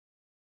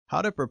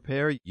How to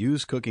prepare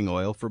used cooking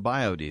oil for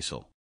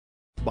biodiesel.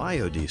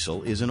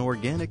 Biodiesel is an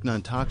organic,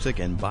 non-toxic,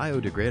 and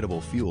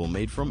biodegradable fuel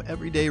made from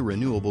everyday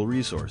renewable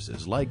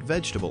resources like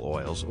vegetable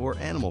oils or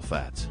animal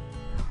fats.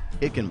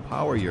 It can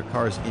power your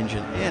car's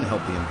engine and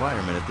help the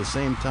environment at the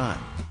same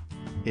time.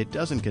 It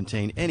doesn't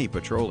contain any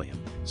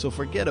petroleum, so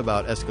forget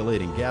about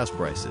escalating gas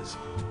prices.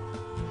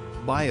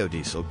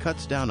 Biodiesel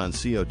cuts down on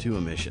CO2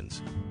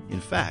 emissions. In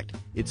fact,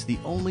 it's the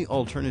only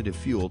alternative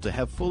fuel to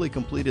have fully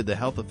completed the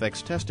health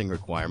effects testing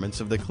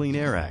requirements of the Clean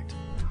Air Act.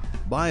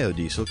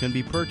 Biodiesel can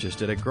be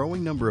purchased at a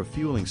growing number of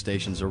fueling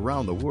stations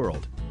around the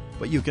world,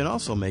 but you can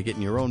also make it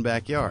in your own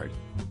backyard.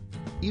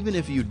 Even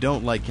if you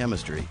don't like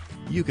chemistry,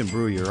 you can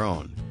brew your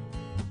own.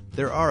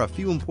 There are a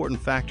few important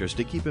factors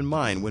to keep in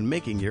mind when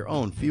making your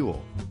own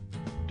fuel.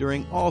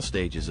 During all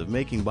stages of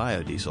making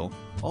biodiesel,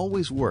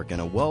 always work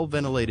in a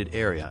well-ventilated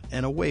area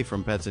and away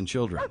from pets and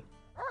children.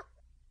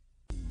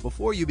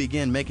 Before you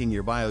begin making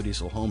your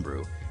biodiesel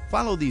homebrew,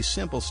 follow these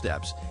simple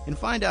steps and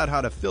find out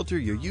how to filter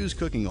your used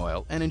cooking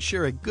oil and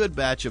ensure a good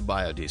batch of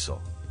biodiesel.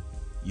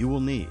 You will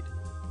need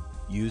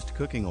used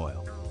cooking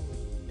oil,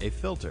 a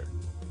filter,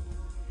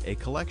 a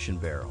collection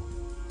barrel,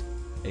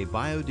 a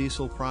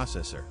biodiesel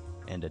processor,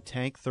 and a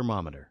tank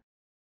thermometer.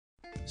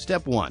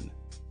 Step 1.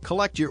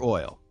 Collect your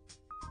oil.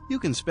 You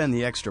can spend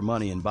the extra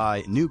money and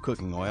buy new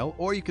cooking oil,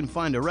 or you can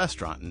find a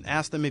restaurant and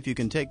ask them if you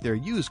can take their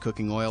used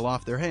cooking oil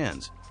off their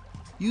hands.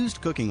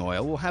 Used cooking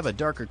oil will have a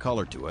darker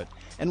color to it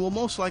and will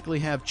most likely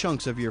have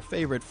chunks of your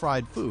favorite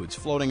fried foods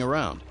floating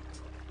around.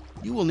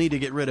 You will need to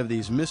get rid of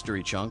these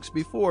mystery chunks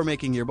before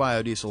making your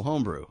biodiesel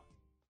homebrew.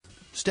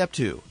 Step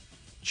 2.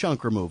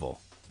 Chunk removal.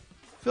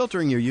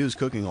 Filtering your used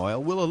cooking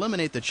oil will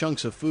eliminate the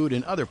chunks of food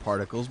and other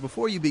particles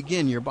before you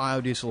begin your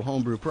biodiesel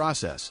homebrew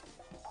process.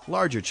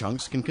 Larger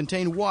chunks can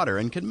contain water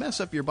and can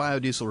mess up your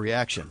biodiesel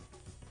reaction.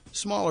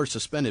 Smaller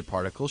suspended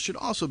particles should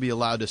also be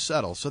allowed to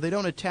settle so they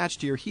don't attach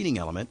to your heating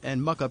element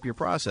and muck up your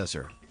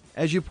processor.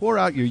 As you pour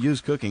out your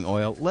used cooking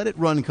oil, let it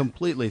run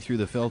completely through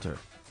the filter.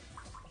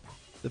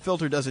 The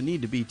filter doesn't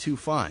need to be too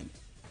fine.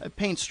 A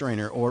paint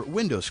strainer or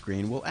window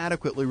screen will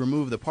adequately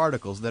remove the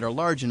particles that are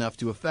large enough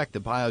to affect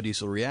the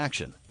biodiesel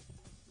reaction.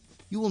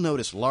 You will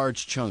notice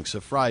large chunks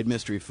of fried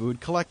mystery food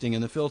collecting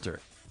in the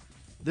filter.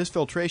 This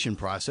filtration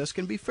process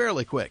can be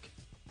fairly quick,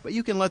 but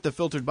you can let the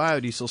filtered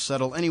biodiesel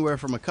settle anywhere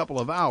from a couple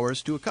of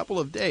hours to a couple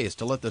of days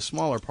to let the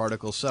smaller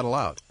particles settle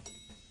out.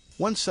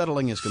 Once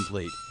settling is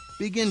complete,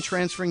 begin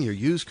transferring your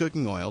used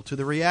cooking oil to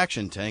the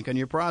reaction tank on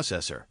your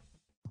processor.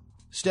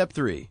 Step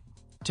 3.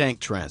 Tank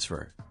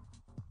transfer.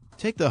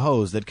 Take the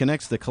hose that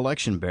connects the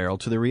collection barrel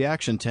to the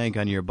reaction tank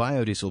on your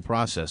biodiesel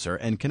processor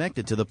and connect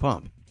it to the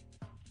pump.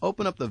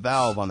 Open up the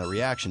valve on the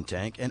reaction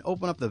tank and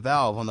open up the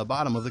valve on the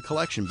bottom of the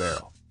collection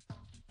barrel.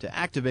 To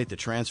activate the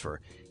transfer,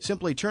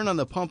 simply turn on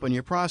the pump on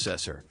your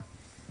processor.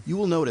 You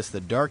will notice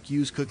the dark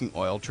used cooking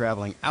oil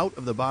traveling out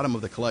of the bottom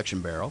of the collection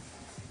barrel,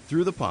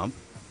 through the pump,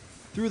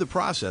 through the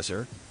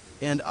processor,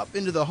 and up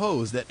into the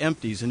hose that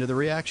empties into the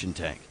reaction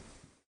tank.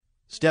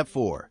 Step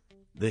 4.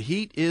 The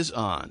heat is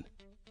on.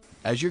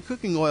 As your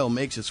cooking oil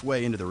makes its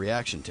way into the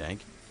reaction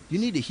tank, you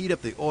need to heat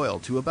up the oil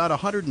to about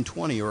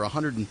 120 or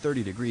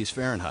 130 degrees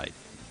Fahrenheit.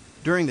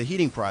 During the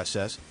heating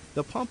process,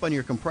 the pump on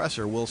your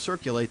compressor will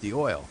circulate the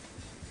oil.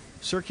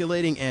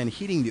 Circulating and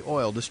heating the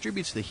oil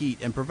distributes the heat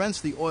and prevents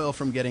the oil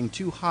from getting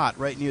too hot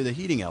right near the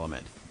heating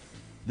element.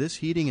 This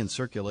heating and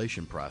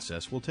circulation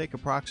process will take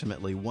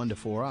approximately 1 to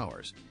 4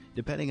 hours,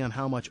 depending on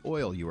how much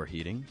oil you are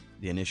heating,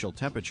 the initial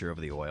temperature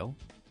of the oil,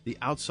 the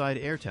outside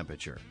air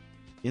temperature,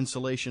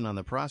 insulation on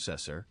the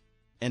processor,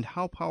 and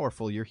how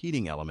powerful your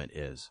heating element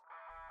is.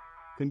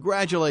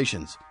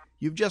 Congratulations!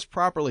 You've just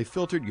properly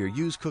filtered your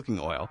used cooking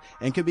oil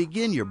and can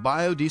begin your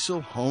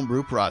biodiesel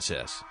homebrew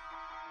process.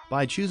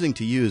 By choosing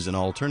to use an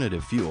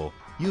alternative fuel,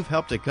 you've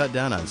helped to cut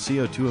down on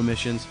CO2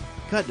 emissions,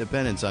 cut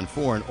dependence on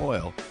foreign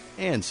oil,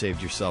 and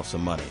saved yourself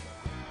some money.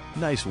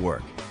 Nice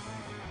work!